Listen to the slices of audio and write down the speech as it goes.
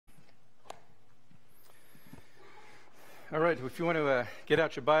All right, if you want to get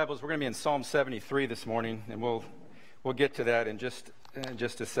out your Bibles, we're going to be in Psalm 73 this morning, and we'll get to that in just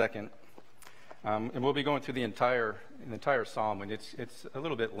a second. And we'll be going through the entire psalm, and it's a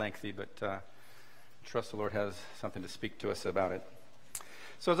little bit lengthy, but I trust the Lord has something to speak to us about it.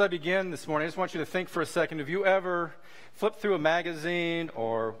 So as I begin this morning, I just want you to think for a second. Have you ever flipped through a magazine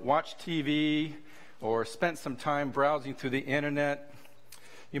or watched TV or spent some time browsing through the internet?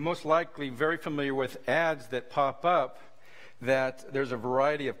 You're most likely very familiar with ads that pop up that there's a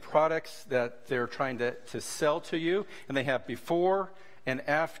variety of products that they're trying to sell to you, and they have before and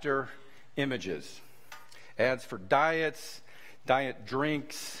after images. Ads for diets, diet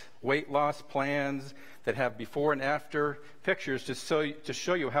drinks, weight loss plans that have before and after pictures to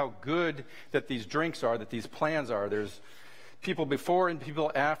show you how good that these drinks are, that these plans are. There's people before and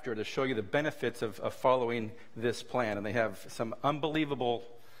people after to show you the benefits of following this plan, and they have some unbelievable,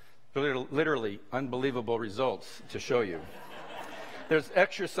 literally unbelievable results to show you. There's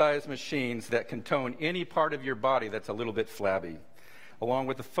exercise machines that can tone any part of your body that's a little bit flabby, along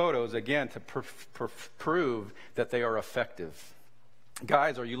with the photos, again, to prove that they are effective.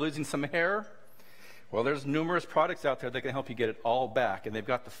 Guys, are you losing some hair? Well, there's numerous products out there that can help you get it all back, and they've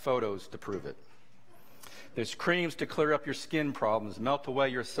got the photos to prove it. There's creams to clear up your skin problems, melt away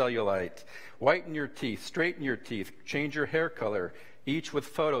your cellulite, whiten your teeth, straighten your teeth, change your hair color, each with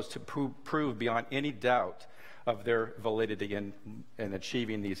photos to prove beyond any doubt of their validity in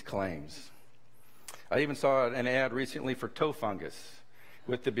achieving these claims. I even saw an ad recently for toe fungus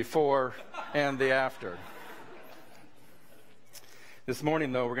with the before and the after. This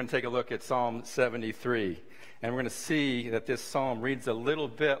morning, though, we're going to take a look at Psalm 73, and we're going to see that this psalm reads a little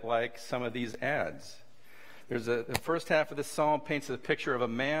bit like some of these ads. The first half of this psalm paints a picture of a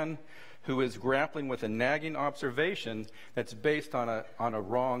man who is grappling with a nagging observation that's based on a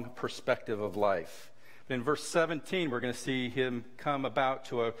wrong perspective of life. In verse 17, we're going to see him come about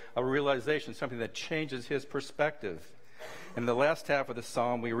to a realization, something that changes his perspective. In the last half of the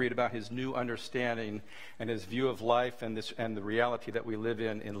psalm, we read about his new understanding and his view of life and the reality that we live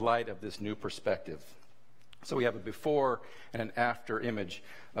in light of this new perspective. So we have a before and an after image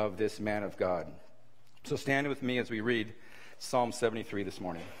of this man of God. So stand with me as we read Psalm 73 this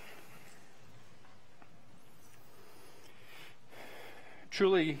morning.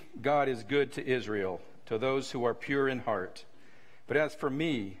 Truly, God is good to Israel, to those who are pure in heart. But as for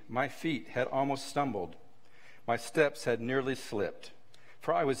me, my feet had almost stumbled. My steps had nearly slipped.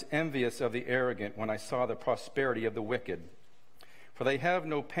 For I was envious of the arrogant when I saw the prosperity of the wicked. For they have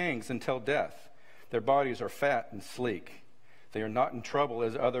no pangs until death. Their bodies are fat and sleek. They are not in trouble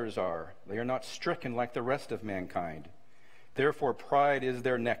as others are. They are not stricken like the rest of mankind. Therefore pride is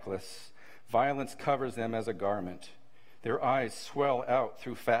their necklace. Violence covers them as a garment. Their eyes swell out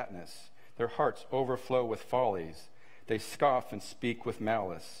through fatness. Their hearts overflow with follies. They scoff and speak with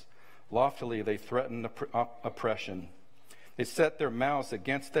malice. Loftily they threaten oppression. They set their mouths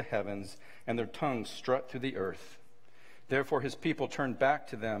against the heavens, and their tongues strut through the earth. Therefore his people turn back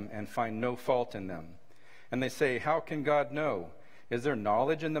to them and find no fault in them. And they say, how can God know? Is there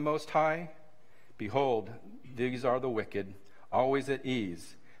knowledge in the Most High? Behold, these are the wicked, always at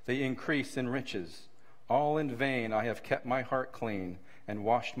ease. They increase in riches. All in vain I have kept my heart clean and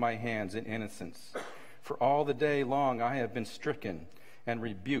washed my hands in innocence. For all the day long I have been stricken and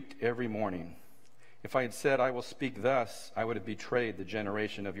rebuked every morning. If I had said, I will speak thus, I would have betrayed the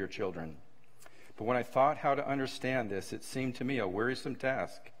generation of your children. But when I thought how to understand this, it seemed to me a wearisome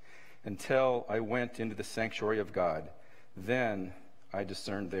task until I went into the sanctuary of God. Then I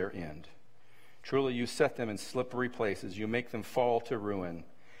discerned their end. Truly you set them in slippery places. You make them fall to ruin.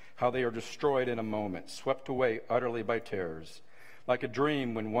 How they are destroyed in a moment, swept away utterly by terrors. Like a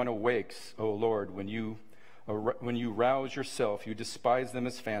dream when one awakes, O Lord, when you rouse yourself, you despise them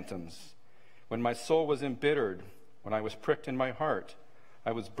as phantoms. When my soul was embittered, when I was pricked in my heart,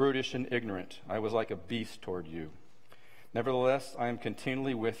 I was brutish and ignorant. I was like a beast toward you. Nevertheless, I am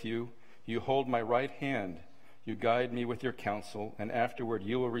continually with you. You hold my right hand. You guide me with your counsel, and afterward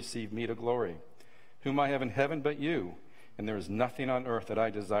you will receive me to glory. Whom I have in heaven but you, and there is nothing on earth that I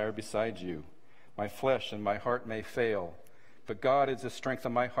desire besides you. My flesh and my heart may fail, but God is the strength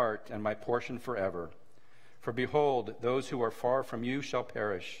of my heart and my portion forever. For behold, those who are far from you shall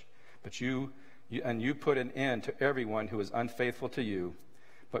perish, but you put an end to everyone who is unfaithful to you.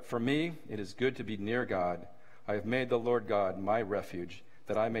 But for me, it is good to be near God. I have made the Lord God my refuge,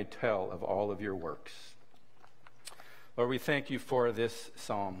 that I may tell of all of your works. Lord, we thank you for this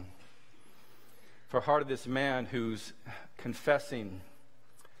psalm, for the heart of this man who's confessing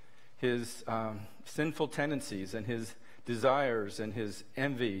his sinful tendencies and his desires and his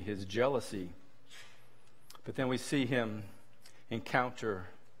envy, his jealousy. But then we see him encounter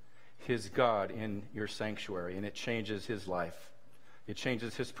his God in your sanctuary, and it changes his life. It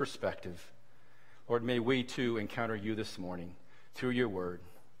changes his perspective. Lord, may we too encounter you this morning through your word.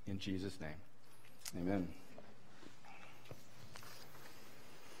 In Jesus' name, amen.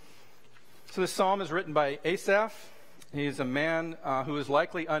 So this psalm is written by Asaph. He's a man who is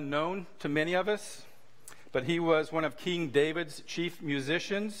likely unknown to many of us, but he was one of King David's chief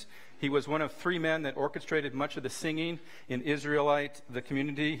musicians. He was one of three men that orchestrated much of the singing in the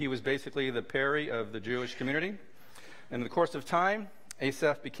community. He was basically the Perry of the Jewish community. In the course of time,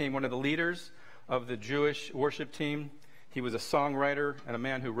 Asaph became one of the leaders of the Jewish worship team. He was a songwriter and a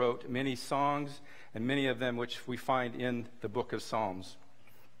man who wrote many songs, and many of them which we find in the book of Psalms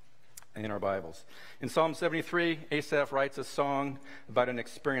in our Bibles. In Psalm 73, Asaph writes a song about an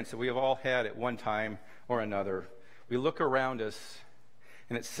experience that we have all had at one time or another. We look around us,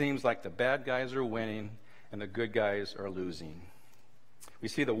 and it seems like the bad guys are winning and the good guys are losing. We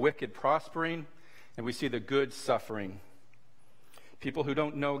see the wicked prospering, and we see the good suffering. People who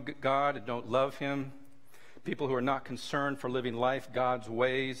don't know God and don't love him, people who are not concerned for living life God's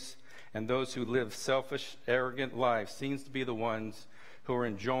ways, and those who live selfish, arrogant lives seems to be the ones who are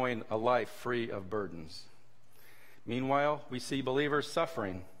enjoying a life free of burdens. Meanwhile, we see believers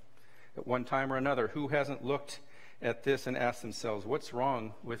suffering at one time or another. Who hasn't looked at this and asked themselves, what's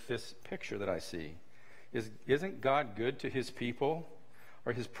wrong with this picture that I see? Isn't God good to his people?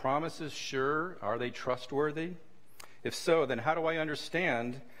 Are his promises sure? Are they trustworthy? If so, then how do I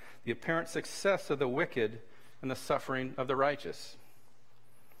understand the apparent success of the wicked and the suffering of the righteous?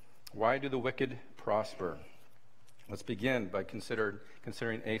 Why do the wicked prosper? Let's begin by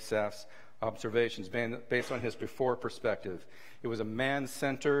considering Asaph's observations based on his before perspective. It was a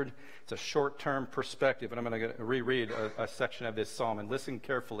man-centered, it's a short-term perspective, and I'm going to reread a section of this psalm and listen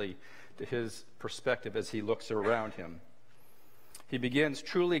carefully to his perspective as he looks around him. He begins,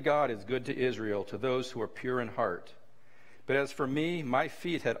 "Truly God is good to Israel, to those who are pure in heart. But as for me, my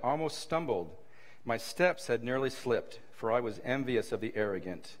feet had almost stumbled. My steps had nearly slipped, for I was envious of the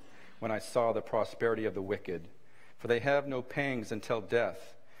arrogant when I saw the prosperity of the wicked. For they have no pangs until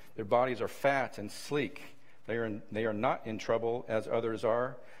death. Their bodies are fat and sleek. They are not in trouble as others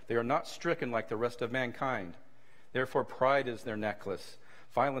are. They are not stricken like the rest of mankind. Therefore pride is their necklace.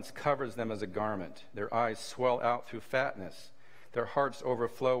 Violence covers them as a garment. Their eyes swell out through fatness. Their hearts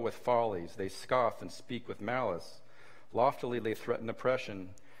overflow with follies. They scoff and speak with malice. Loftily they threaten oppression.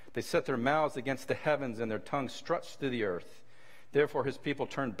 They set their mouths against the heavens, and their tongues struts through the earth. Therefore his people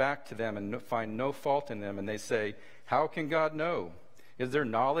turn back to them and find no fault in them, and they say, how can God know? Is there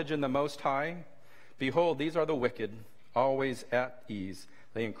knowledge in the Most High? Behold, these are the wicked, always at ease.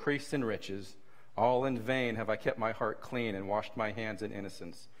 They increase in riches. All in vain have I kept my heart clean and washed my hands in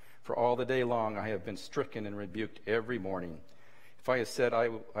innocence. For all the day long I have been stricken and rebuked every morning. If I had said I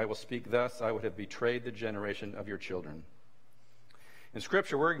will speak thus, I would have betrayed the generation of your children." In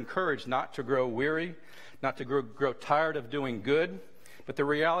Scripture, we're encouraged not to grow weary, not to grow tired of doing good. But the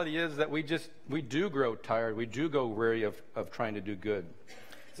reality is that we do grow tired. We do go weary of trying to do good.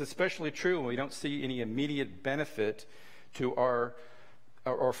 It's especially true when we don't see any immediate benefit to our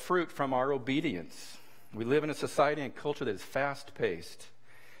fruit from our obedience. We live in a society and culture that is fast-paced.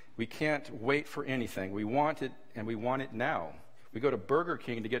 We can't wait for anything. We want it, and we want it now. We go to Burger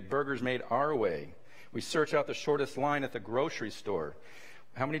King to get burgers made our way. We search out the shortest line at the grocery store.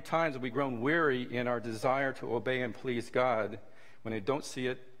 How many times have we grown weary in our desire to obey and please God when we don't see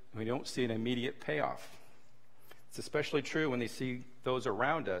an immediate payoff? It's especially true when they see those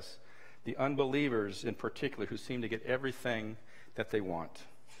around us, the unbelievers in particular, who seem to get everything that they want.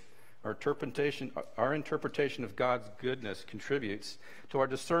 Our interpretation of God's goodness contributes to our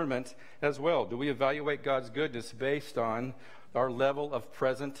discernment as well. Do we evaluate God's goodness based on our level of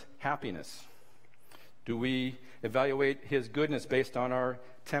present happiness? Do we evaluate his goodness based on our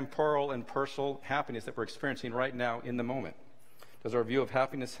temporal and personal happiness that we're experiencing right now in the moment? Does our view of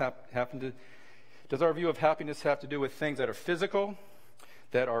happiness have to do with things that are physical,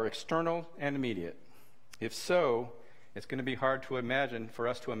 that are external and immediate? If so, it's going to be hard for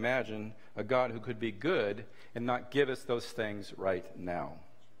us to imagine a God who could be good and not give us those things right now.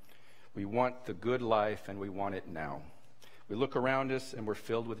 We want the good life, and we want it now. We look around us and we're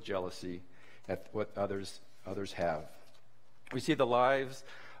filled with jealousy at what others have. We see the lives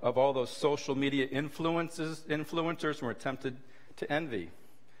of all those social media influencers, and we're tempted to envy.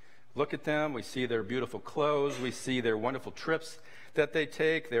 Look at them. We see their beautiful clothes. We see their wonderful trips that they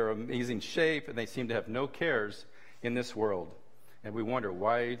take, their amazing shape, and they seem to have no cares in this world. And we wonder,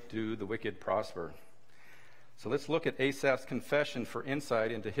 why do the wicked prosper? So let's look at Asaph's confession for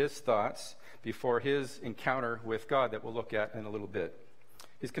insight into his thoughts before his encounter with God that we'll look at in a little bit.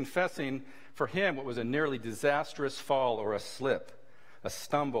 He's confessing for him what was a nearly disastrous fall or a slip, a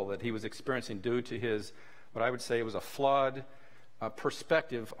stumble that he was experiencing due to his, what I would say was a flawed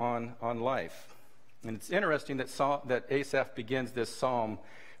perspective on life. And it's interesting that Asaph begins this psalm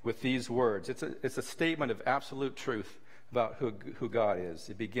with these words. It's a statement of absolute truth about who God is.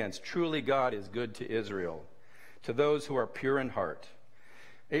 It begins, "Truly God is good to Israel, to those who are pure in heart."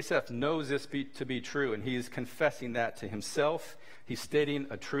 Asaph knows this to be true, and he's confessing that to himself. He's stating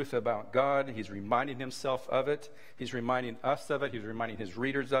a truth about God. He's reminding himself of it. He's reminding us of it. He's reminding his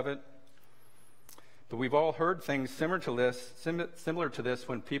readers of it. But we've all heard things similar to this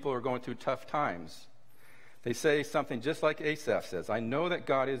when people are going through tough times. They say something just like Asaph says, "I know that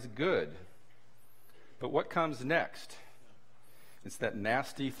God is good." But what comes next? It's that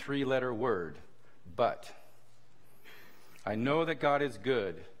nasty three-letter word, but. I know that God is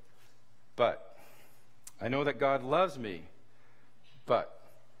good, but. I know that God loves me, but.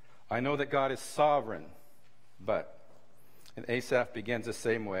 I know that God is sovereign, but. And Asaph begins the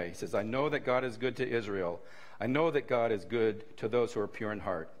same way. He says, "I know that God is good to Israel. I know that God is good to those who are pure in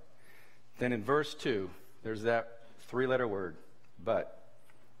heart." Then in verse 2, there's that three-letter word, but.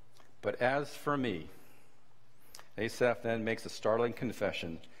 But as for me, Asaph then makes a startling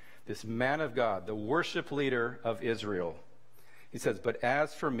confession. This man of God, the worship leader of Israel, he says, "But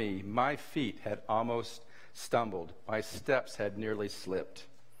as for me, my feet had almost stumbled. My steps had nearly slipped."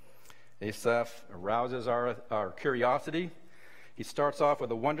 Asaph arouses our curiosity. He starts off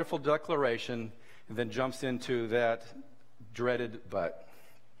with a wonderful declaration and then jumps into that dreaded but.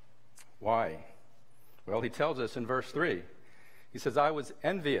 Why? Well, he tells us in verse 3. He says, "I was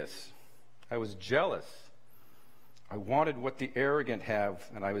envious. I was jealous. I wanted what the arrogant have,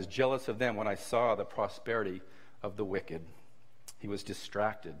 and I was jealous of them when I saw the prosperity of the wicked." He was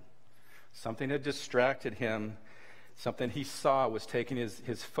distracted. Something had distracted him. Something he saw was taking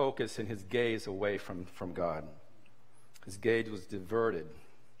his focus and his gaze away from God. His gaze was diverted.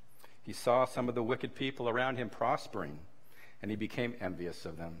 He saw some of the wicked people around him prospering, and he became envious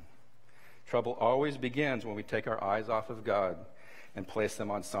of them. Trouble always begins when we take our eyes off of God and place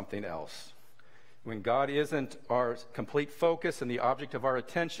them on something else. When God isn't our complete focus and the object of our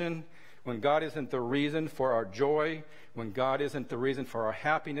attention, when God isn't the reason for our joy, when God isn't the reason for our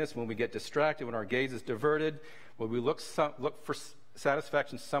happiness, when we get distracted, when our gaze is diverted, when we look for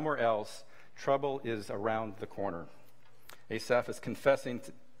satisfaction somewhere else, trouble is around the corner. Asaph is confessing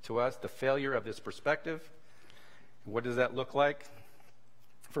to us the failure of this perspective. What does that look like?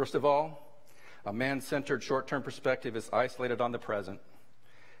 First of all, a man-centered short-term perspective is isolated on the present.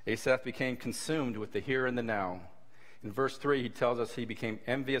 Asaph became consumed with the here and the now. In verse 3, he tells us he became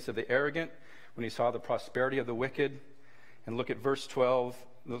envious of the arrogant when he saw the prosperity of the wicked. And look at verse 4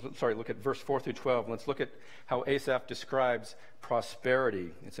 through 12. Let's look at how Asaph describes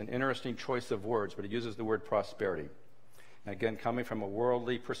prosperity. It's an interesting choice of words, but he uses the word prosperity. And again, coming from a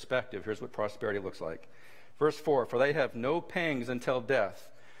worldly perspective, here's what prosperity looks like. Verse 4, "For they have no pangs until death.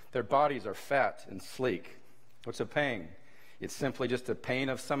 Their bodies are fat and sleek." What's a pang? It's simply just a pain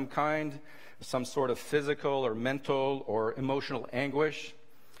of some kind, some sort of physical or mental or emotional anguish.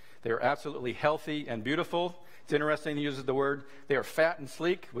 They are absolutely healthy and beautiful. It's interesting he uses the word, they are fat and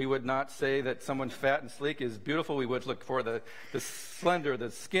sleek. We would not say that someone fat and sleek is beautiful. We would look for the slender, the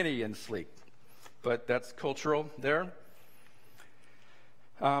skinny and sleek. But that's cultural there.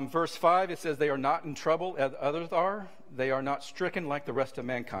 Verse 5, it says, "They are not in trouble as others are. They are not stricken like the rest of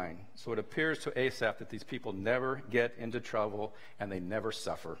mankind." So it appears to Asaph that these people never get into trouble and they never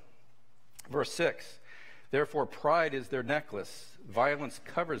suffer. Verse 6, "Therefore pride is their necklace. Violence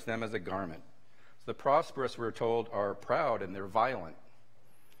covers them as a garment." So the prosperous, we're told, are proud and they're violent.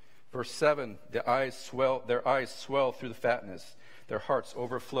 Verse 7, their eyes swell through the fatness. Their hearts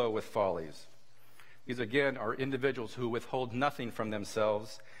overflow with follies. These, again, are individuals who withhold nothing from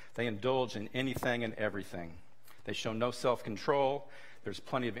themselves. They indulge in anything and everything. They show no self-control. There's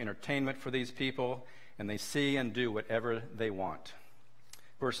plenty of entertainment for these people, and they see and do whatever they want.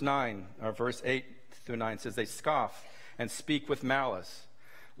 Verse 8 through 9 says, "They scoff and speak with malice.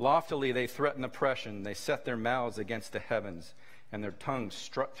 Loftily they threaten oppression. They set their mouths against the heavens, and their tongues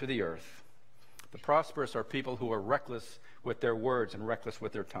strut through the earth." The prosperous are people who are reckless with their words and reckless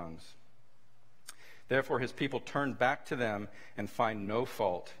with their tongues. Therefore, his people turn back to them and find no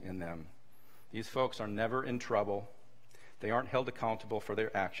fault in them. These folks are never in trouble. They aren't held accountable for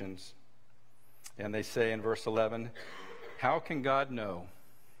their actions. And they say in verse 11, "How can God know?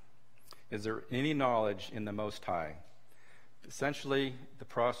 Is there any knowledge in the Most High?" Essentially, the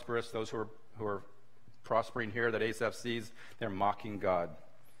prosperous, those who are prospering here that Asaph sees, they're mocking God.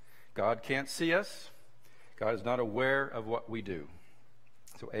 God can't see us. God is not aware of what we do.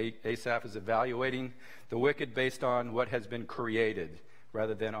 So Asaph is evaluating the wicked based on what has been created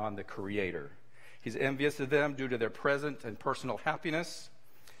rather than on the Creator. He's envious of them due to their present and personal happiness.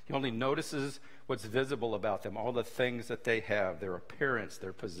 He only notices what's visible about them, all the things that they have, their appearance,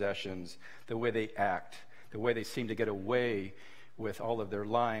 their possessions, the way they act, the way they seem to get away with all of their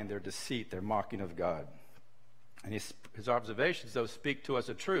lying, their deceit, their mocking of God. And his observations, though, speak to us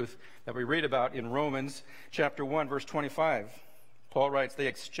a truth that we read about in Romans chapter 1, verse 25. Paul writes, they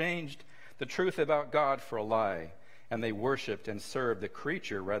exchanged the truth about God for a lie, and they worshipped and served the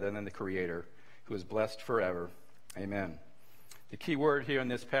creature rather than the Creator, who is blessed forever. Amen. The key word here in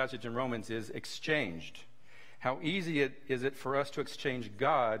this passage in Romans is exchanged. How easy is it for us to exchange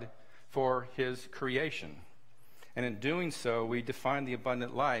God for his creation? And in doing so, we define the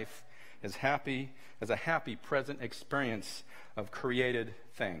abundant life as a happy present experience of created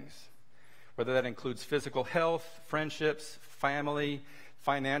things. Whether that includes physical health, friendships, family,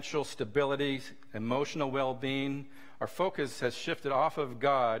 financial stability, emotional well-being, our focus has shifted off of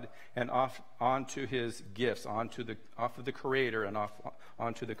God and onto his gifts, off of the Creator and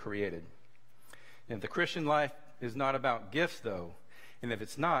onto the created. And the Christian life is not about gifts, though. And if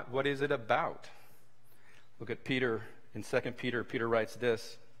it's not, what is it about? Look at Peter. In 2 Peter, Peter writes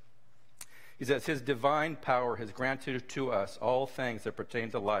this. He says, his divine power has granted to us all things that pertain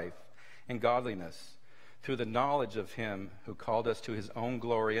to life and godliness through the knowledge of him who called us to his own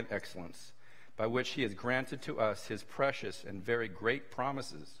glory and excellence, by which he has granted to us his precious and very great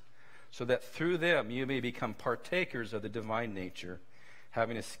promises, so that through them you may become partakers of the divine nature,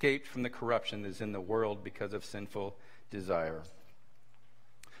 having escaped from the corruption that is in the world because of sinful desire.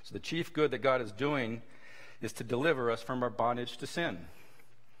 So the chief good that God is doing is to deliver us from our bondage to sin.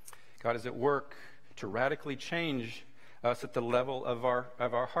 God is at work to radically change us at the level of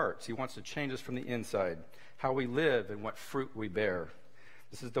our hearts. He wants to change us from the inside, how we live and what fruit we bear.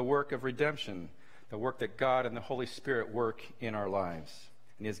 This is the work of redemption, the work that God and the Holy Spirit work in our lives.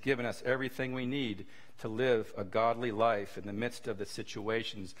 And he has given us everything we need to live a godly life in the midst of the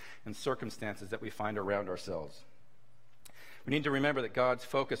situations and circumstances that we find around ourselves. We need to remember that God's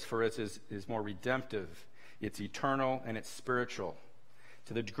focus for us is more redemptive. It's eternal and it's spiritual.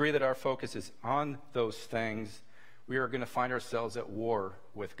 To the degree that our focus is on those things, we are going to find ourselves at war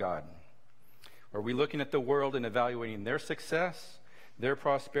with God. Are we looking at the world and evaluating their success, their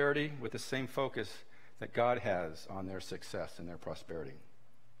prosperity, with the same focus that God has on their success and their prosperity?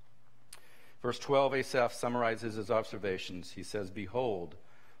 Verse 12, Asaph summarizes his observations. He says, behold,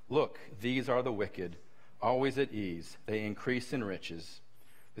 look, these are the wicked, always at ease. They increase in riches.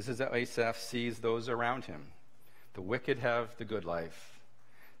 This is how Asaph sees those around him. The wicked have the good life.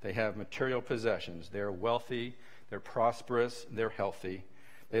 They have material possessions. They are wealthy. They're prosperous. They're healthy.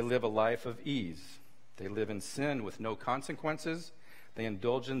 They live a life of ease. They live in sin with no consequences. They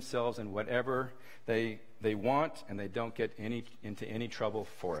indulge themselves in whatever they want, and they don't get into any trouble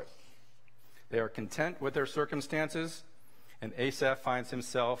for it. They are content with their circumstances, and Asaph finds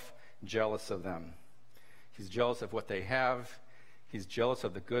himself jealous of them. He's jealous of what they have. He's jealous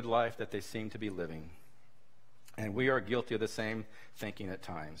of the good life that they seem to be living. And we are guilty of the same thinking at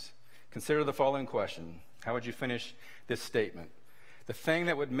times. Consider the following question. How would you finish this statement? The thing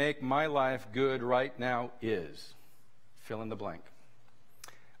that would make my life good right now is, fill in the blank.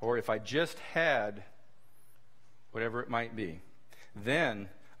 Or if I just had whatever it might be, then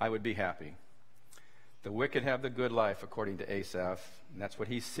I would be happy. The wicked have the good life, according to Asaph, and that's what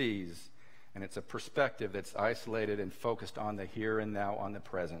he sees. And it's a perspective that's isolated and focused on the here and now, on the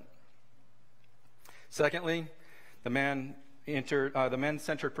present. Secondly, the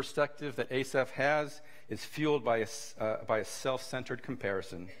man-centered perspective that Asaph has is fueled by a self-centered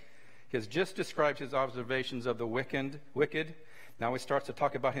comparison. He has just described his observations of the wicked. Now he starts to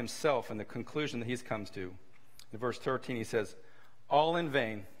talk about himself and the conclusion that he's comes to. In verse 13, he says, all in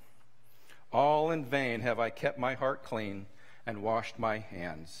vain have I kept my heart clean and washed my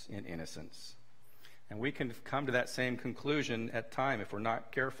hands in innocence. And we can come to that same conclusion at time if we're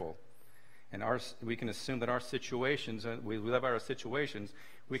not careful. And we can assume that our situations, we live our situations,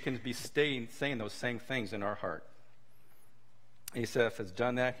 we can be saying those same things in our heart. Asaph has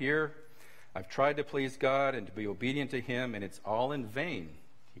done that here. I've tried to please God and to be obedient to him, and it's all in vain,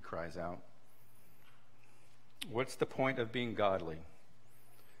 he cries out. What's the point of being godly?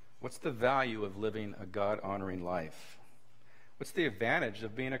 What's the value of living a God-honoring life? What's the advantage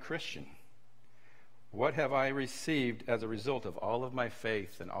of being a Christian? What have I received as a result of all of my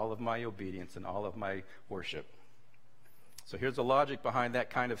faith and all of my obedience and all of my worship? So here's the logic behind that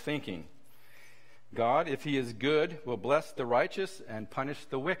kind of thinking. God, if he is good, will bless the righteous and punish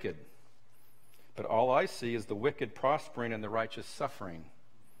the wicked. But all I see is the wicked prospering and the righteous suffering.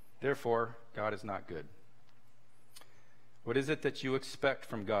 Therefore, God is not good. What is it that you expect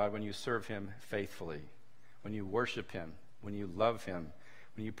from God when you serve him faithfully, when you worship him, when you love him,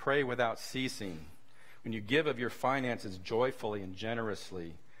 when you pray without ceasing, when you give of your finances joyfully and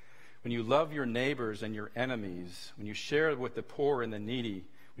generously, when you love your neighbors and your enemies, when you share with the poor and the needy,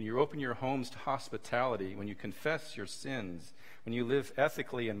 when you open your homes to hospitality, when you confess your sins, when you live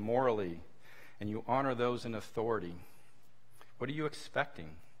ethically and morally, and you honor those in authority? What are you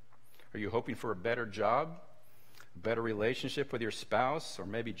expecting? Are you hoping for a better job, a better relationship with your spouse, or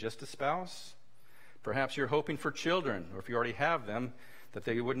maybe just a spouse? Perhaps you're hoping for children, or if you already have them, that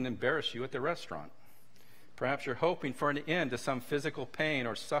they wouldn't embarrass you at the restaurant. Perhaps you're hoping for an end to some physical pain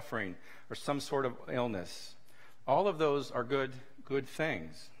or suffering or some sort of illness. All of those are good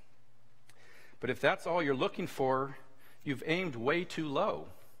things. But if that's all you're looking for, you've aimed way too low.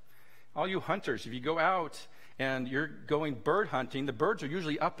 All you hunters, if you go out and you're going bird hunting, the birds are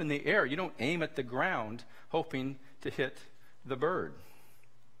usually up in the air. You don't aim at the ground hoping to hit the bird.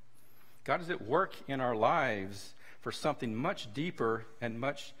 God is at work in our lives for something much deeper and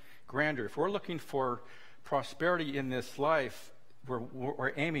much grander. If we're looking for prosperity in this life,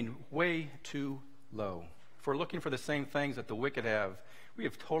 we're aiming way too low. If we're looking for the same things that the wicked have, we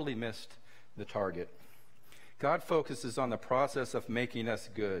have totally missed the target. God focuses on the process of making us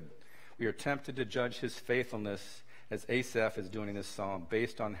good. We are tempted to judge his faithfulness, as Asaph is doing in this psalm,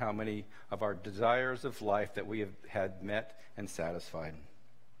 based on how many of our desires of life that we have had met and satisfied.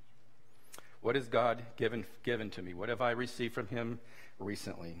 What has God given to me? What have I received from him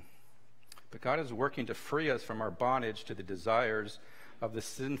recently? But God is working to free us from our bondage to the desires of the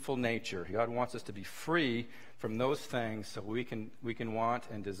sinful nature. God wants us to be free from those things so we can want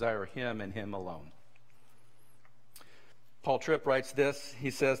and desire him and him alone. Paul Tripp writes this. He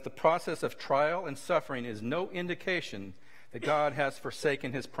says, the process of trial and suffering is no indication that God has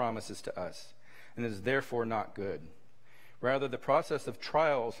forsaken his promises to us and is therefore not good. Rather, the process of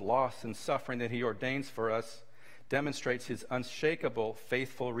trials, loss, and suffering that he ordains for us demonstrates his unshakable,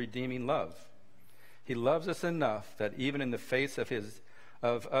 faithful, redeeming love. He loves us enough that even in the face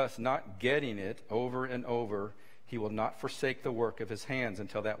of us not getting it over and over, he will not forsake the work of his hands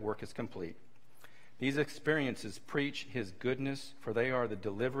until that work is complete. These experiences preach his goodness, for they are the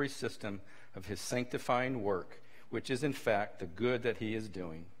delivery system of his sanctifying work, which is in fact the good that he is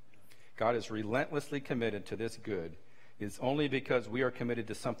doing. God is relentlessly committed to this good. It is only because we are committed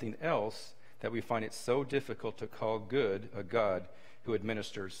to something else that we find it so difficult to call good a God who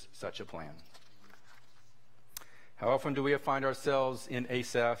administers such a plan. How often do we find ourselves in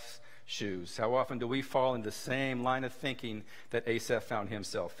Asaph's shoes? How often do we fall in the same line of thinking that Asaph found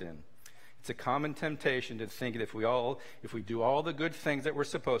himself in? It's a common temptation to think that if we do all the good things that we're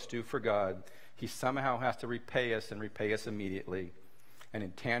supposed to for God, he somehow has to repay us and repay us immediately and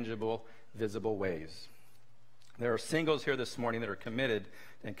in tangible, visible ways. There are singles here this morning that are committed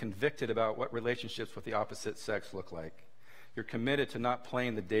and convicted about what relationships with the opposite sex look like. You're committed to not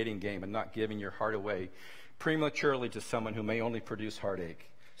playing the dating game and not giving your heart away prematurely to someone who may only produce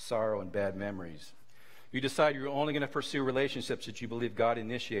heartache, sorrow, and bad memories. You decide you're only going to pursue relationships that you believe God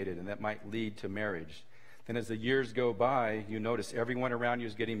initiated and that might lead to marriage. Then as the years go by, you notice everyone around you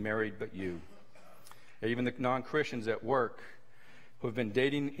is getting married but you. Even the non-Christians at work who have been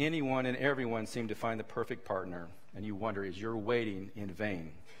dating anyone and everyone seem to find the perfect partner. And you wonder, is your waiting in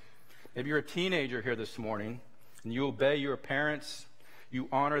vain? Maybe you're a teenager here this morning and you obey your parents, you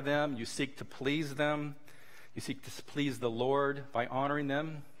honor them, you seek to please them, you seek to please the Lord by honoring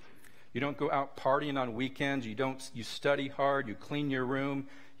them. You don't go out partying on weekends. You study hard. You clean your room.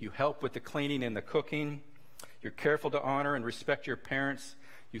 You help with the cleaning and the cooking. You're careful to honor and respect your parents.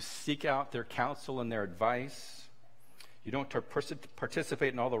 You seek out their counsel and their advice. You don't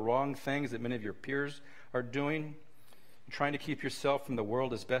participate in all the wrong things that many of your peers are doing. You're trying to keep yourself from the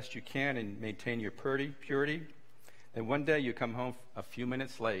world as best you can and maintain your purity. Then one day you come home a few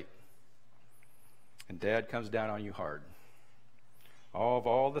minutes late, and Dad comes down on you hard. Of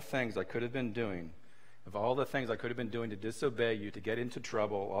all the things I could have been doing, to disobey you, to get into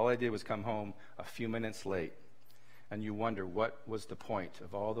trouble, all I did was come home a few minutes late. And you wonder, what was the point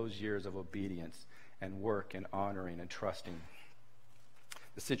of all those years of obedience and work and honoring and trusting?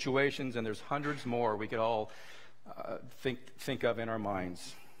 The situations, and there's hundreds more we could all think of in our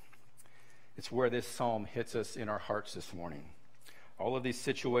minds. It's where this psalm hits us in our hearts this morning. All of these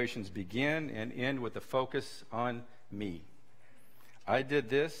situations begin and end with the focus on me. I did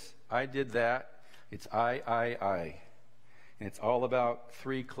this, I did that. It's I. And it's all about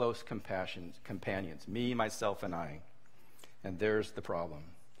three close companions, me, myself, and I. And there's the problem.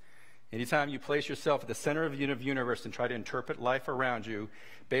 Anytime you place yourself at the center of the universe and try to interpret life around you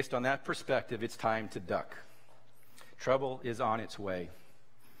based on that perspective, it's time to duck. Trouble is on its way.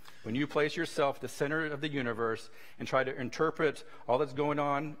 When you place yourself at the center of the universe and try to interpret all that's going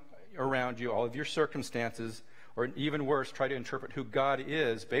on around you, all of your circumstances, or even worse, try to interpret who God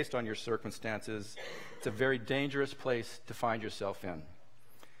is based on your circumstances, it's a very dangerous place to find yourself in.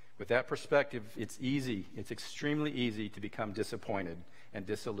 With that perspective, it's extremely easy to become disappointed and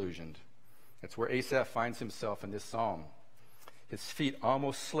disillusioned. That's where Asaph finds himself in this psalm. His feet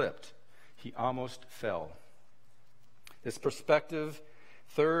almost slipped. He almost fell. This perspective,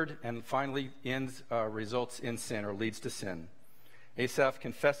 third and finally results in sin or leads to sin. Asaph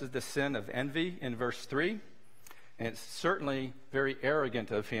confesses the sin of envy in verse 3. And it's certainly very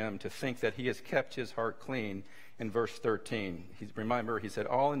arrogant of him to think that he has kept his heart clean in verse 13. Remember, he said,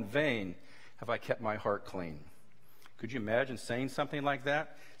 all in vain have I kept my heart clean. Could you imagine saying something like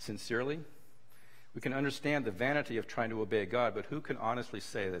that sincerely? We can understand the vanity of trying to obey God, but who can honestly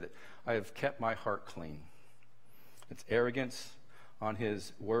say that I have kept my heart clean? It's arrogance on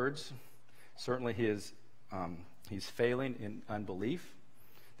his words. Certainly he's failing in unbelief.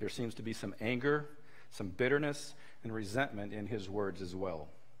 There seems to be some anger, some bitterness, and resentment in his words as well.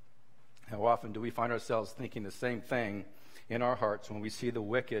 How often do we find ourselves thinking the same thing in our hearts when we see the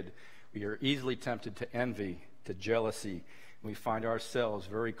wicked? We are easily tempted to envy, to jealousy. We find ourselves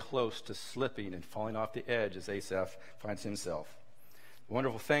very close to slipping and falling off the edge as Asaph finds himself. The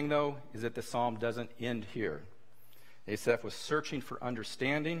wonderful thing, though, is that the psalm doesn't end here. Asaph was searching for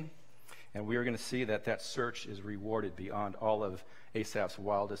understanding, and we are going to see that that search is rewarded beyond all of Asaph's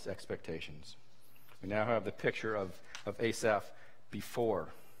wildest expectations. We now have the picture of Asaph before.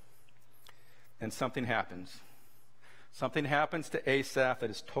 And something happens. Something happens to Asaph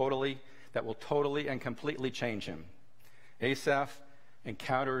that will totally and completely change him. Asaph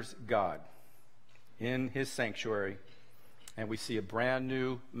encounters God in his sanctuary, and we see a brand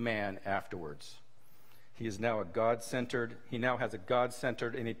new man afterwards. He now has a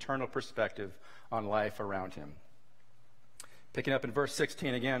God-centered and eternal perspective on life around him. Picking up in verse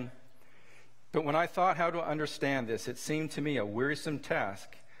 16 again. But when I thought how to understand this, it seemed to me a wearisome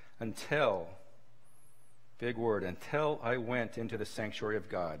task until I went into the sanctuary of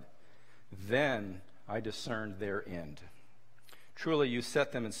God. Then I discerned their end. Truly, you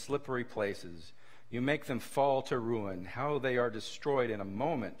set them in slippery places. You make them fall to ruin. How they are destroyed in a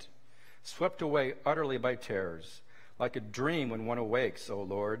moment, swept away utterly by terrors. Like a dream when one awakes, O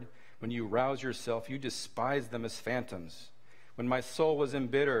Lord, when you rouse yourself, you despise them as phantoms. When my soul was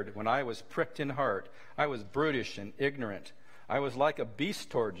embittered, when I was pricked in heart, I was brutish and ignorant. I was like a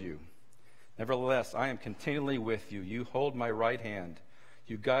beast toward you. Nevertheless, I am continually with you. You hold my right hand.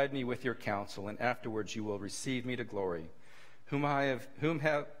 You guide me with your counsel, and afterwards you will receive me to glory. Whom have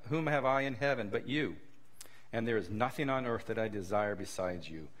I in heaven but you? And there is nothing on earth that I desire besides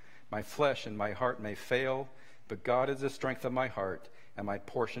you. My flesh and my heart may fail, but God is the strength of my heart and my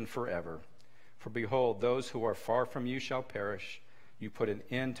portion forever. For behold, those who are far from you shall perish. You put an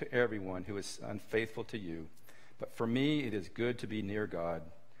end to everyone who is unfaithful to you. But for me it is good to be near God.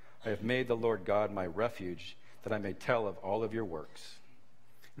 I have made the Lord God my refuge, that I may tell of all of your works.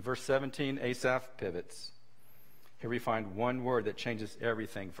 In verse 17, Asaph pivots. Here we find one word that changes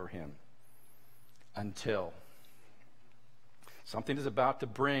everything for him. Until. Something's about to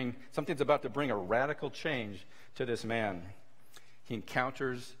bring a radical change to this man. He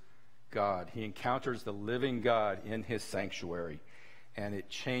encounters God. He encounters the living God in his sanctuary, and it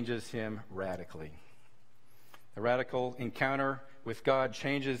changes him radically. The radical encounter with God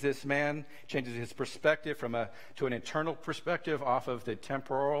changes this man, changes his perspective to an eternal perspective off of the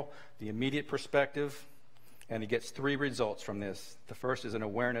temporal, the immediate perspective, and he gets three results from this. The first is an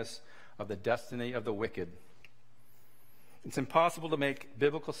awareness of the destiny of the wicked. It's impossible to make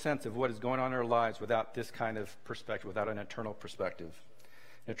biblical sense of what is going on in our lives without this kind of perspective, without an eternal perspective.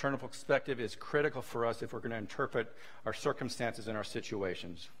 An eternal perspective is critical for us if we're going to interpret our circumstances and our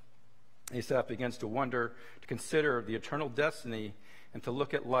situations. Asaph begins to wonder, to consider the eternal destiny, and to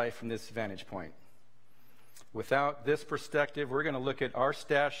look at life from this vantage point. Without this perspective, we're going to look at our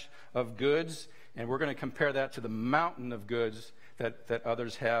stash of goods, and we're going to compare that to the mountain of goods that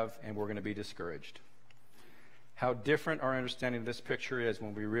others have, and we're going to be discouraged. How different our understanding of this picture is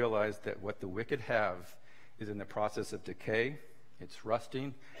when we realize that what the wicked have is in the process of decay, it's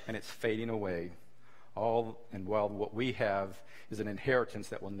rusting, and it's fading away. While what we have is an inheritance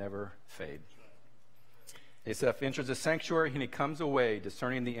that will never fade. Asaph enters the sanctuary and he comes away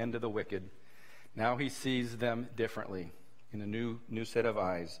discerning the end of the wicked. Now he sees them differently. in a new set of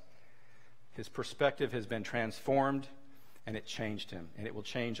eyes. His perspective has been transformed, and it changed him. And it will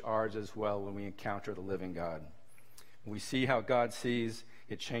change ours as well when we encounter the living God. When we see how God sees,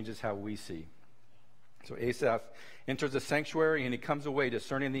 it changes how we see. So Asaph enters the sanctuary, and he comes away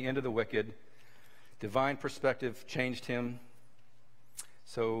discerning the end of the wicked. Divine perspective changed him.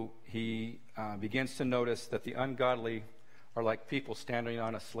 So he begins to notice that the ungodly are like people standing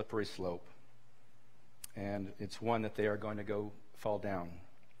on a slippery slope. And it's one that they are going to go fall down.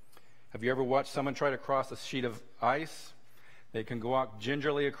 Have you ever watched someone try to cross a sheet of ice? They can walk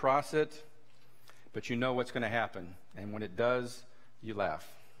gingerly across it, but you know what's going to happen. And when it does, you laugh.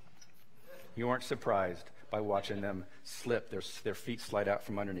 You aren't surprised by watching them slip, their feet slide out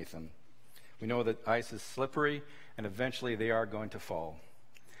from underneath them. We know that ice is slippery, and eventually they are going to fall.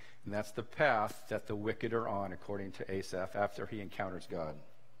 And that's the path that the wicked are on, according to Asaph, after he encounters God.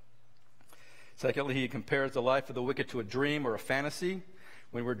 Secondly, he compares the life of the wicked to a dream or a fantasy.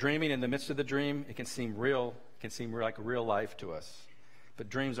 When we're dreaming in the midst of the dream, it can seem real. It can seem like real life to us. But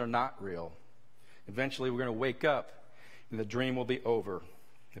dreams are not real. Eventually, we're going to wake up, and the dream will be over.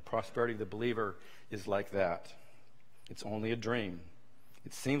 The prosperity of the believer is like that. It's only a dream.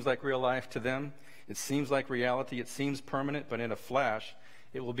 It seems like real life to them. It seems like reality. It seems permanent, but in a flash,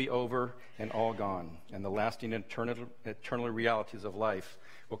 it will be over and all gone. And the lasting eternal realities of life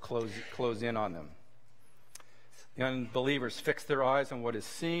will close in on them. The unbelievers fix their eyes on what is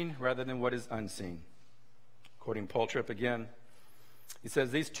seen rather than what is unseen. Quoting Paul Tripp again, he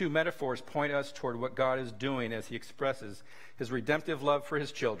says, these two metaphors point us toward what God is doing as he expresses his redemptive love for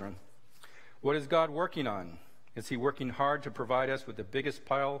his children. What is God working on? Is he working hard to provide us with the biggest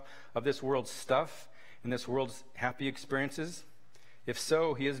pile of this world's stuff and this world's happy experiences? If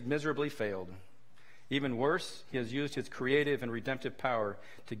so, he has miserably failed. Even worse, he has used his creative and redemptive power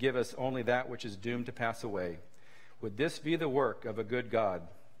to give us only that which is doomed to pass away. Would this be the work of a good God?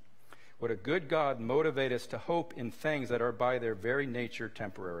 Would a good God motivate us to hope in things that are by their very nature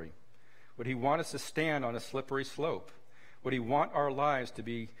temporary? Would he want us to stand on a slippery slope? Would he want our lives to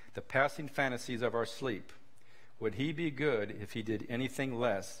be the passing fantasies of our sleep? Would he be good if he did anything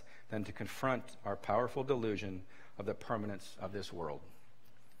less than to confront our powerful delusion of the permanence of this world?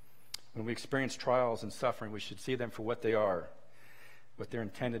 When we experience trials and suffering, we should see them for what they are, what they're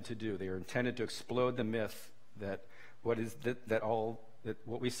intended to do. They are intended to explode the myth that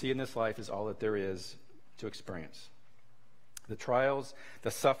what we see in this life is all that there is to experience. The trials, the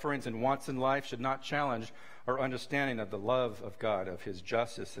sufferings, and wants in life should not challenge our understanding of the love of God, of his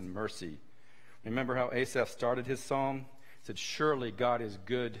justice and mercy. Remember how Asaph started his psalm? He said, surely God is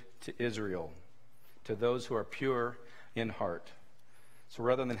good to Israel, to those who are pure in heart. So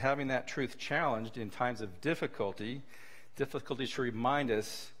rather than having that truth challenged in times of difficulty should remind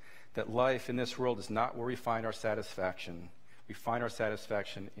us that life in this world is not where we find our satisfaction. We find our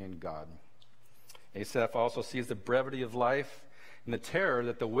satisfaction in God. Asaph also sees the brevity of life and the terror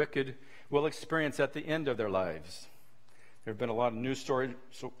that the wicked will experience at the end of their lives. There have been a lot of news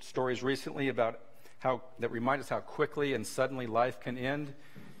stories recently about that remind us how quickly and suddenly life can end.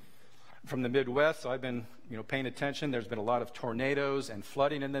 From the Midwest, so I've been paying attention. There's been a lot of tornadoes and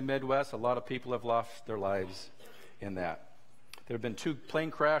flooding in the Midwest. A lot of people have lost their lives in that. There have been 2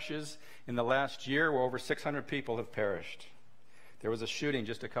 plane crashes in the last year where over 600 people have perished. There was a shooting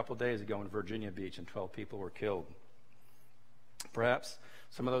just a couple days ago in Virginia Beach, and 12 people were killed. Perhaps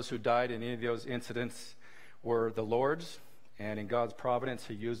some of those who died in any of those incidents were the Lord's, and in God's providence,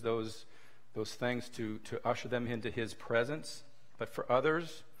 he used those things to usher them into his presence. But for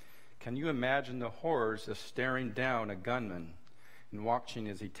others, can you imagine the horrors of staring down a gunman and watching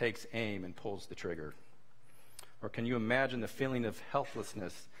as he takes aim and pulls the trigger? Or can you imagine the feeling of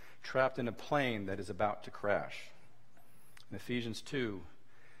helplessness trapped in a plane that is about to crash? In Ephesians 2,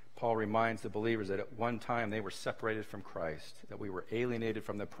 Paul reminds the believers that at one time they were separated from Christ, that we were alienated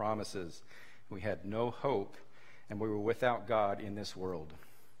from the promises, we had no hope, and we were without God in this world.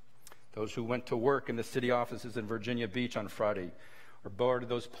 Those who went to work in the city offices in Virginia Beach on Friday or boarded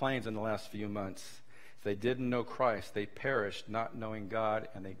those planes in the last few months, if they didn't know Christ, they perished not knowing God,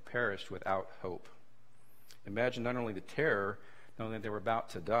 and they perished without hope. Imagine not only the terror, knowing that they were about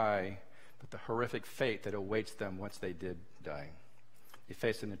to die, but the horrific fate that awaits them once they did die. They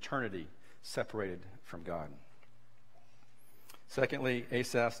face an eternity separated from God. Secondly,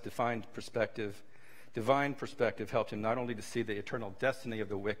 Asaph's divine perspective helped him not only to see the eternal destiny of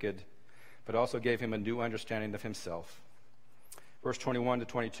the wicked, but also gave him a new understanding of himself. Verse 21 to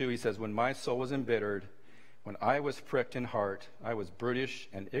 22, he says, when my soul was embittered, when I was pricked in heart, I was brutish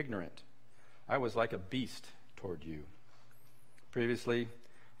and ignorant. I was like a beast toward you. Previously,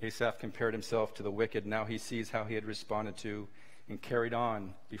 Asaph compared himself to the wicked. Now he sees how he had responded to and carried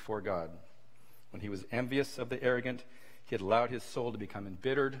on before God. When he was envious of the arrogant, he had allowed his soul to become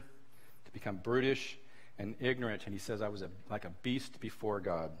embittered, to become brutish and ignorant. And he says, I was like a beast before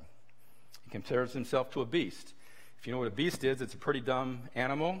God. He compares himself to a beast. If you know what a beast is, it's a pretty dumb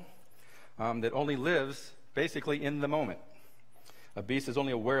animal that only lives basically in the moment. A beast is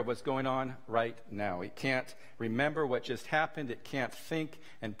only aware of what's going on right now. It can't remember what just happened. It can't think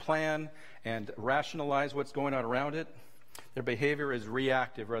and plan and rationalize what's going on around it. Their behavior is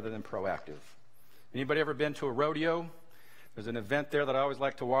reactive rather than proactive. Anybody ever been to a rodeo? There's an event there that I always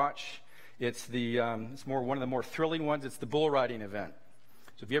like to watch. It's one of the more thrilling ones. It's the bull riding event.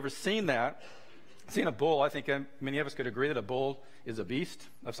 So if you ever seen that, seen a bull, I think many of us could agree that a bull is a beast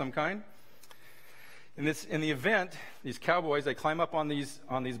of some kind. In the event, these cowboys, they climb up on these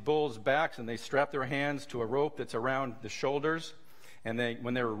bulls' backs and they strap their hands to a rope that's around the shoulders. And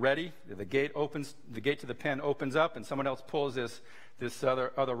when they're ready, the gate to the pen opens up, and someone else pulls this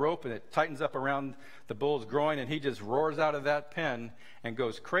other rope, and it tightens up around the bull's groin, and he just roars out of that pen and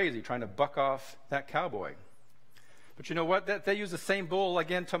goes crazy trying to buck off that cowboy. But you know what? They use the same bull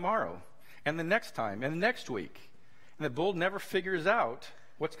again tomorrow, and the next time, and the next week. And the bull never figures out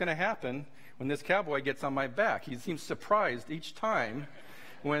what's going to happen when this cowboy gets on my back. He seems surprised each time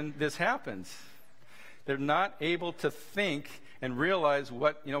when this happens. They're not able to think and realize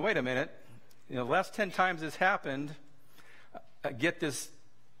wait a minute, the last 10 times this happened, I get this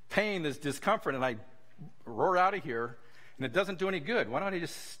pain, this discomfort, and I roar out of here, and it doesn't do any good. Why don't I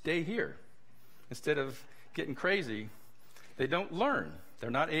just stay here instead of getting crazy? They don't learn.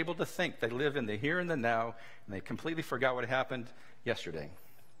 They're not able to think. They live in the here and the now, and they completely forgot what happened yesterday.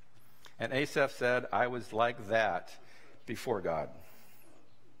 And Asaph said, I was like that before God.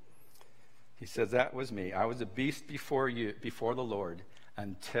 He says, that was me. I was a beast before the Lord,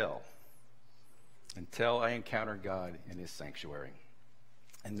 until I encountered God in his sanctuary.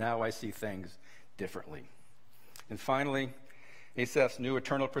 And now I see things differently. And finally, Asaph's new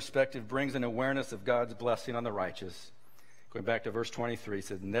eternal perspective brings an awareness of God's blessing on the righteous. Going back to verse 23, he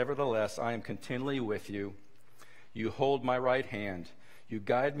says, nevertheless, I am continually with you. You hold my right hand. You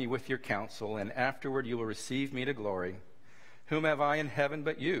guide me with your counsel, and afterward you will receive me to glory. Whom have I in heaven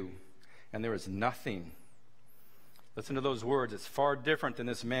but you? And there is nothing. Listen to those words. It's far different than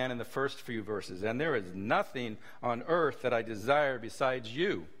this man in the first few verses. And there is nothing on earth that I desire besides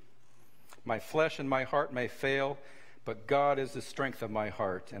you. My flesh and my heart may fail, but God is the strength of my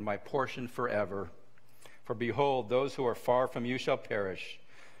heart and my portion forever. For behold, those who are far from you shall perish.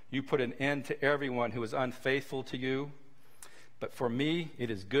 You put an end to everyone who is unfaithful to you. But for me,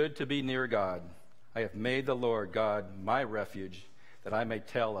 it is good to be near God. I have made the Lord God my refuge, that I may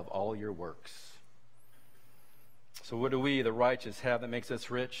tell of all your works. So what do we, the righteous, have that makes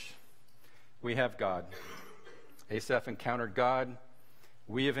us rich? We have God. Asaph encountered God.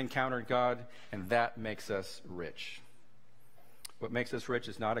 We have encountered God, and that makes us rich. What makes us rich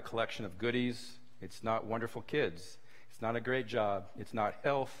is not a collection of goodies. It's not wonderful kids. It's not a great job. It's not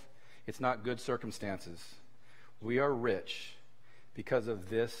health. It's not good circumstances. We are rich because of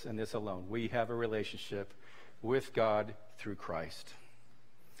this and this alone. We have a relationship with God through Christ.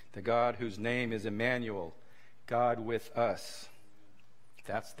 The God whose name is Emmanuel, God with us.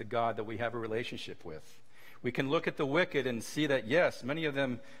 That's the God that we have a relationship with. We can look at the wicked and see that, yes, many of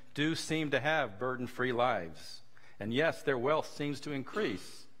them do seem to have burden-free lives. And yes, their wealth seems to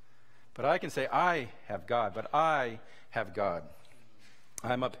increase. But I can say, I have God, but I have God.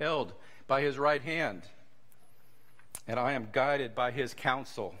 I'm upheld by his right hand, and I am guided by his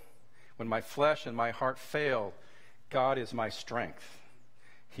counsel. When my flesh and my heart fail, God is my strength.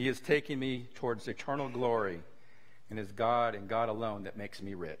 He is taking me towards eternal glory, and it is God and God alone that makes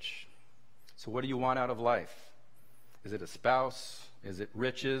me rich. So what do you want out of life? Is it a spouse? Is it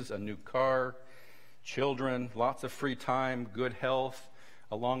riches, a new car, children, lots of free time, good health,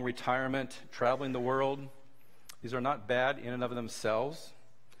 a long retirement, traveling the world? These are not bad in and of themselves.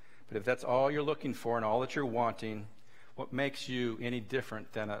 But if that's all you're looking for and all that you're wanting, what makes you any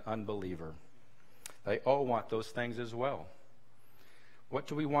different than an unbeliever? They all want those things as well. What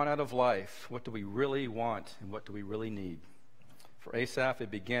do we want out of life? What do we really want, and what do we really need? For Asaph,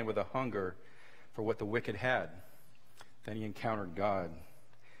 it began with a hunger for what the wicked had. Then he encountered God,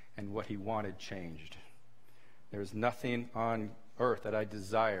 and what he wanted changed. There is nothing on earth that I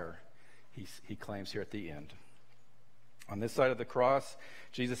desire, he claims here at the end. On this side of the cross,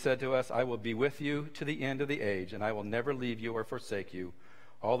 Jesus said to us, I will be with you to the end of the age, and I will never leave you or forsake you.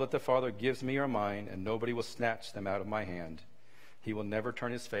 All that the Father gives me are mine, and nobody will snatch them out of my hand. He will never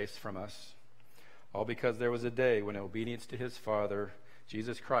turn his face from us. All because there was a day when obedience to his Father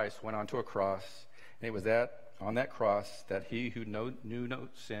Jesus Christ went onto a cross, and it was on that cross that he who knew no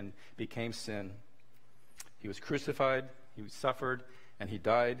sin became sin. He was crucified, he suffered, and he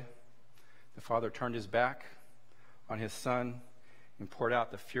died. The Father turned his back on his Son and poured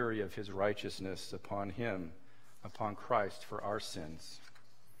out the fury of his righteousness upon him, upon Christ, for our sins.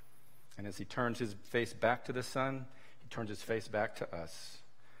 And as he turns his face back to the Son, he turns his face back to us.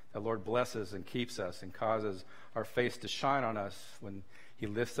 The Lord blesses and keeps us and causes our face to shine on us when he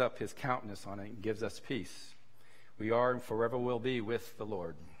lifts up his countenance on it and gives us peace. We are and forever will be with the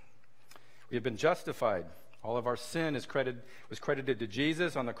Lord. We have been justified. All of our sin was credited to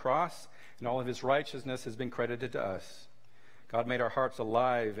Jesus on the cross, and all of his righteousness has been credited to us. God made our hearts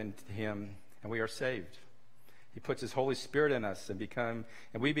alive in him, and we are saved. He puts his Holy Spirit in us, and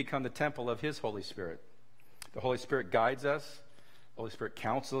we become the temple of his Holy Spirit. The Holy Spirit guides us. The Holy Spirit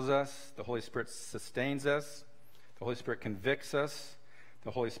counsels us. The Holy Spirit sustains us. The Holy Spirit convicts us.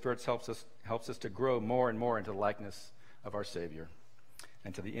 The Holy Spirit helps us to grow more and more into the likeness of our Savior.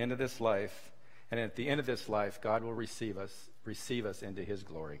 And to the end of this life, and at the end of this life, God will receive us into his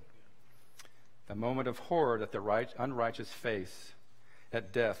glory. The moment of horror that the unrighteous face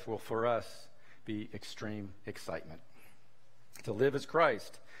at death will for us be extreme excitement. To live is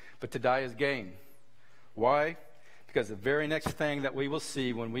Christ, but to die is gain. Why? Because the very next thing that we will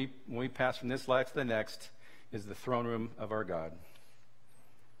see when we pass from this life to the next is the throne room of our God.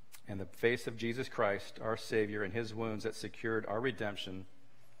 And the face of Jesus Christ, our Savior, and his wounds that secured our redemption.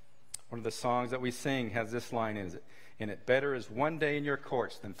 One of the songs that we sing has this line in it, better is one day in your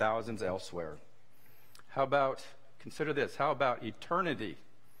courts than thousands elsewhere. How about, consider this, how about eternity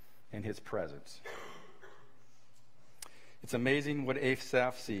in his presence? It's amazing what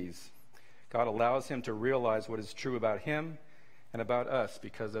Asaph sees. God allows him to realize what is true about him and about us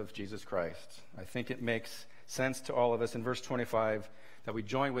because of Jesus Christ. I think it makes sense to all of us in verse 25 that we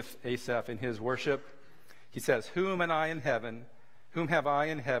join with Asaph in his worship. He says, whom have I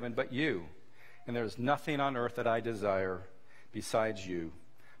in heaven but you? And there is nothing on earth that I desire besides you.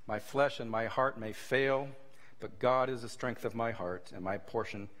 My flesh and my heart may fail, but God is the strength of my heart and my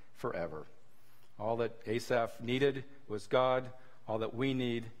portion forever. All that Asaph needed was God. All that we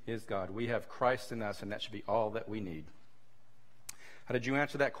need is God. We have Christ in us, and that should be all that we need. How did you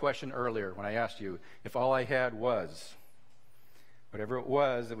answer that question earlier when I asked you if all I had was? Whatever it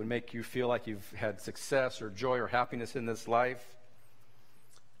was that would make you feel like you've had success or joy or happiness in this life.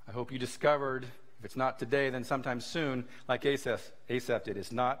 I hope you discovered, if it's not today, then sometime soon, like Asaph did,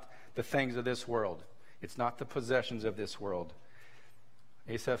 it's not the things of this world. It's not the possessions of this world.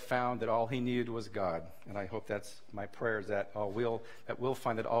 Asaph found that all he needed was God, and I hope that's my prayer is that we'll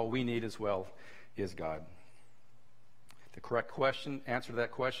find that all we need as well is God. The correct answer to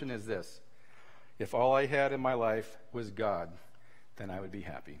that question is this: if all I had in my life was God, then I would be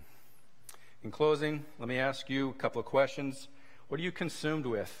happy. In closing, let me ask you a couple of questions. What are you consumed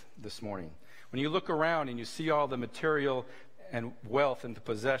with this morning? When you look around and you see all the material and wealth and the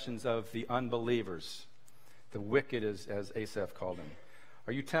possessions of the unbelievers, the wicked, as Asaph called them,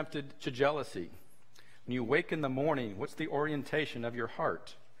 are you tempted to jealousy? When you wake in the morning, what's the orientation of your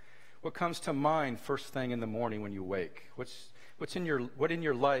heart? What comes to mind first thing in the morning when you wake? What in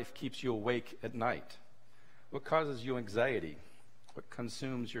your life keeps you awake at night? What causes you anxiety? What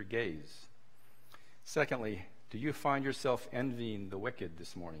consumes your gaze? Secondly, do you find yourself envying the wicked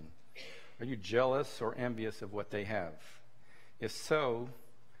this morning? Are you jealous or envious of what they have? If so,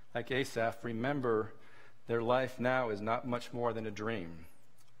 like Asaph, remember their life now is not much more than a dream.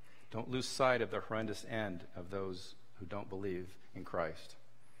 Don't lose sight of the horrendous end of those who don't believe in Christ.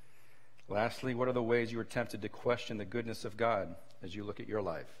 Lastly, what are the ways you are tempted to question the goodness of God as you look at your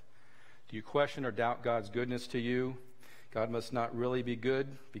life? Do you question or doubt God's goodness to you? God must not really be good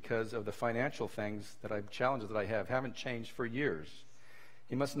because of the financial challenges that I haven't changed for years.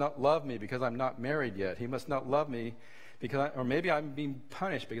 He must not love me because I'm not married yet. He must not love me or maybe I'm being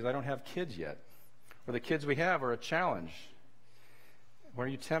punished because I don't have kids yet. Or the kids we have are a challenge. How are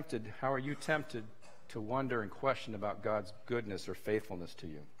you tempted to wonder and question about God's goodness or faithfulness to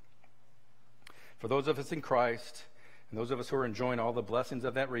you? For those of us in Christ, and those of us who are enjoying all the blessings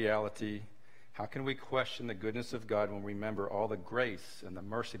of that reality, how can we question the goodness of God when we remember all the grace and the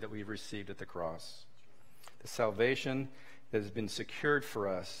mercy that we've received at the cross? The salvation that has been secured for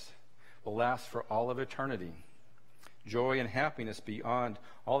us will last for all of eternity. Joy and happiness beyond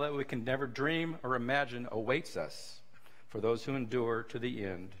all that we can never dream or imagine awaits us for those who endure to the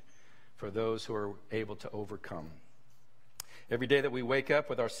end, for those who are able to overcome. Every day that we wake up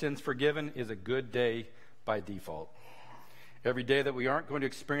with our sins forgiven is a good day by default. Every day that we aren't going to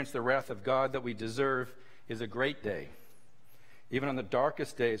experience the wrath of God that we deserve is a great day. Even on the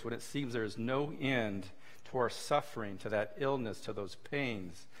darkest days when it seems there is no end to our suffering, to that illness, to those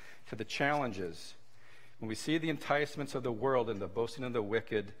pains, to the challenges. When we see the enticements of the world and the boasting of the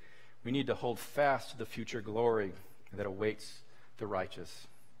wicked, we need to hold fast to the future glory that awaits the righteous.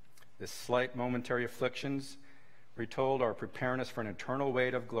 This slight momentary afflictions, we're told, are preparing us for an eternal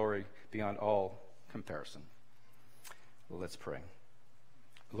weight of glory beyond all comparison. Well, let's pray.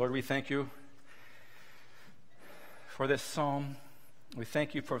 Lord, we thank you for this psalm. We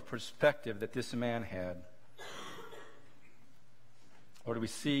thank you for the perspective that this man had. Lord, we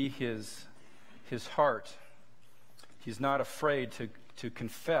see his heart. He's not afraid to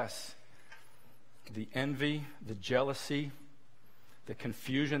confess the envy, the jealousy, the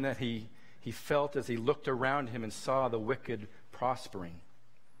confusion that he felt as he looked around him and saw the wicked prospering.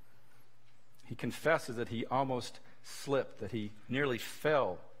 He confesses that he almost slipped, that he nearly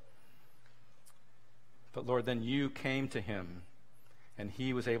fell. But Lord, then you came to him, and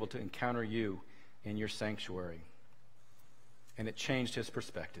he was able to encounter you in your sanctuary. And it changed his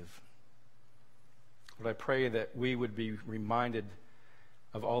perspective. Lord, I pray that we would be reminded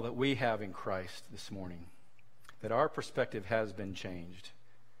of all that we have in Christ this morning, that our perspective has been changed,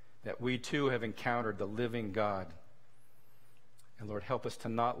 that we too have encountered the living God. And Lord, help us to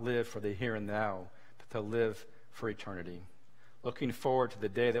not live for the here and now, but to live for eternity. Looking forward to the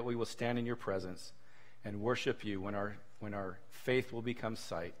day that we will stand in your presence and worship you when our faith will become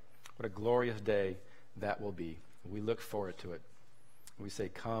sight. What a glorious day that will be. We look forward to it. We say,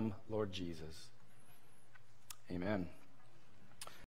 come, Lord Jesus. Amen.